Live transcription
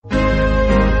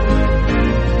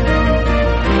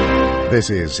This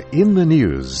is In the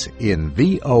News in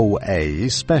VOA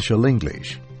Special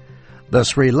English. The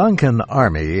Sri Lankan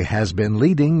army has been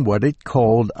leading what it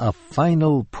called a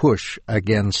final push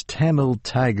against Tamil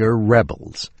Tiger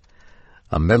rebels.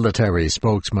 A military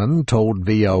spokesman told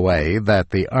VOA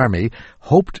that the army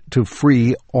hoped to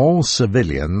free all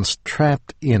civilians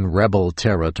trapped in rebel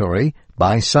territory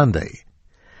by Sunday.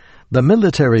 The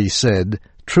military said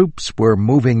troops were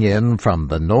moving in from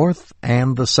the north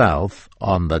and the south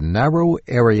on the narrow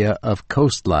area of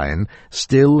coastline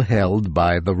still held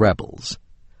by the rebels.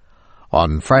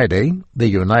 On Friday, the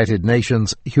United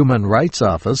Nations Human Rights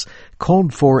Office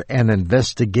called for an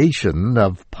investigation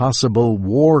of possible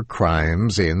war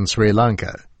crimes in Sri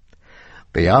Lanka.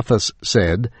 The office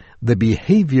said the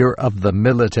behavior of the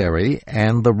military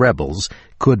and the rebels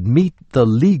could meet the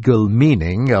legal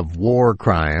meaning of war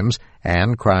crimes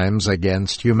and crimes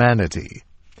against humanity.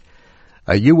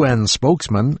 A UN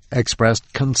spokesman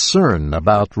expressed concern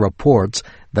about reports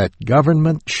that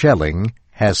government shelling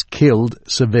has killed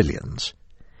civilians.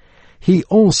 He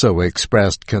also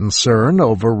expressed concern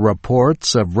over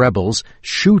reports of rebels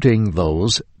shooting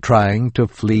those trying to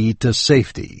flee to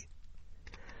safety.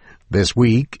 This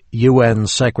week, UN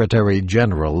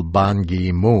Secretary-General Ban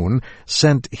Ki-moon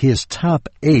sent his top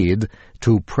aide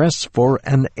to press for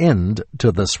an end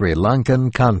to the Sri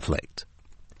Lankan conflict.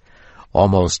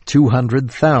 Almost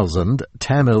 200,000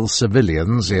 Tamil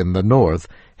civilians in the north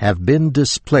have been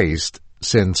displaced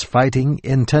since fighting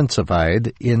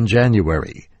intensified in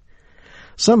January.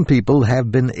 Some people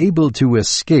have been able to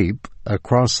escape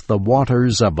across the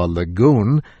waters of a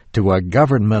lagoon to a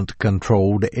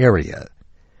government-controlled area.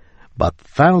 But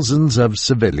thousands of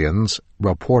civilians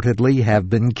reportedly have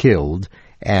been killed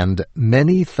and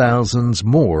many thousands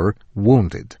more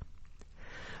wounded.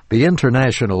 The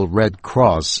International Red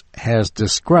Cross has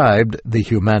described the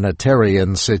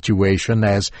humanitarian situation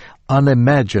as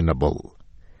unimaginable.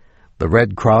 The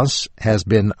Red Cross has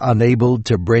been unable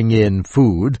to bring in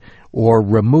food or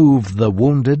remove the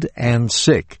wounded and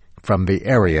sick from the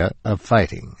area of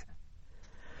fighting.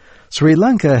 Sri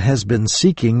Lanka has been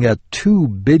seeking a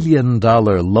 $2 billion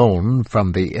loan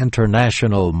from the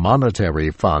International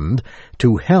Monetary Fund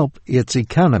to help its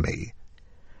economy.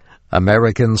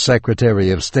 American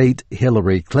Secretary of State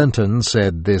Hillary Clinton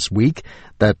said this week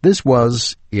that this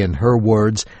was, in her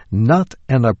words, not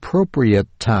an appropriate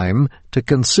time to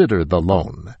consider the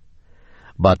loan.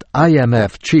 But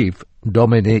IMF chief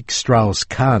Dominique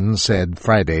Strauss-Kahn said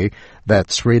Friday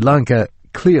that Sri Lanka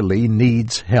clearly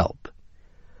needs help.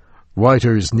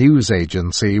 Reuters news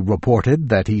agency reported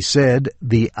that he said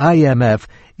the IMF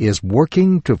is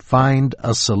working to find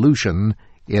a solution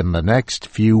in the next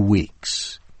few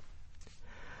weeks.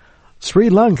 Sri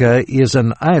Lanka is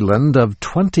an island of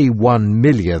 21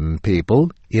 million people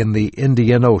in the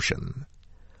Indian Ocean.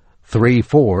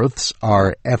 3/4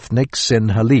 are ethnic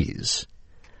Sinhalese.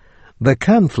 The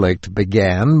conflict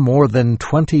began more than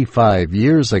 25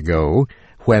 years ago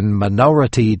when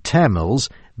minority Tamils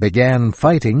began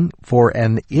fighting for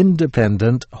an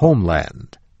independent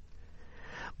homeland.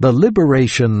 The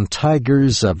Liberation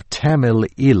Tigers of Tamil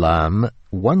Eelam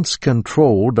once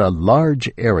controlled a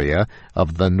large area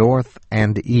of the north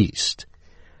and east.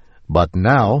 But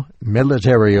now,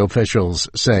 military officials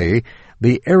say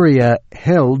the area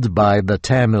held by the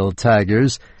Tamil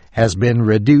Tigers has been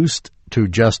reduced to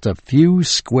just a few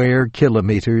square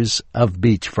kilometers of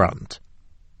beachfront.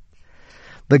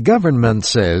 The government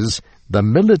says the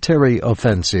military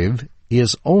offensive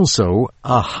is also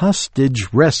a hostage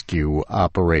rescue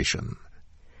operation.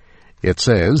 It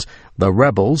says the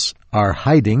rebels are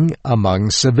hiding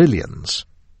among civilians.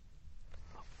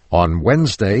 On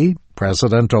Wednesday,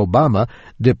 President Obama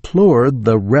deplored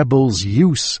the rebels'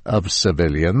 use of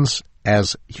civilians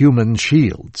as human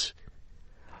shields.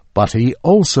 But he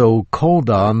also called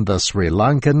on the Sri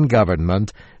Lankan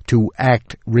government to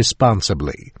act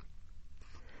responsibly.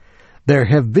 There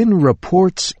have been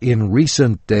reports in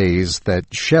recent days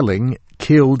that shelling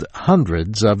killed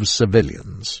hundreds of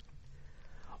civilians.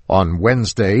 On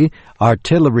Wednesday,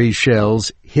 artillery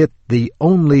shells hit the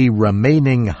only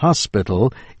remaining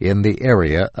hospital in the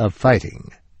area of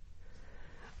fighting.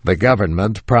 The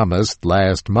government promised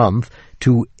last month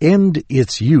to end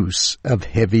its use of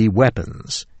heavy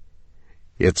weapons.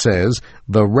 It says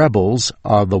the rebels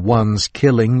are the ones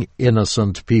killing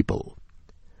innocent people.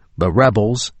 The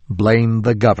rebels blame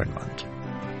the government.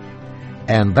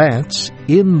 And that's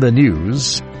In the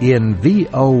News in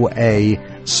VOA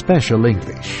Special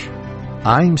English.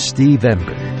 I'm Steve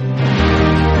Ember.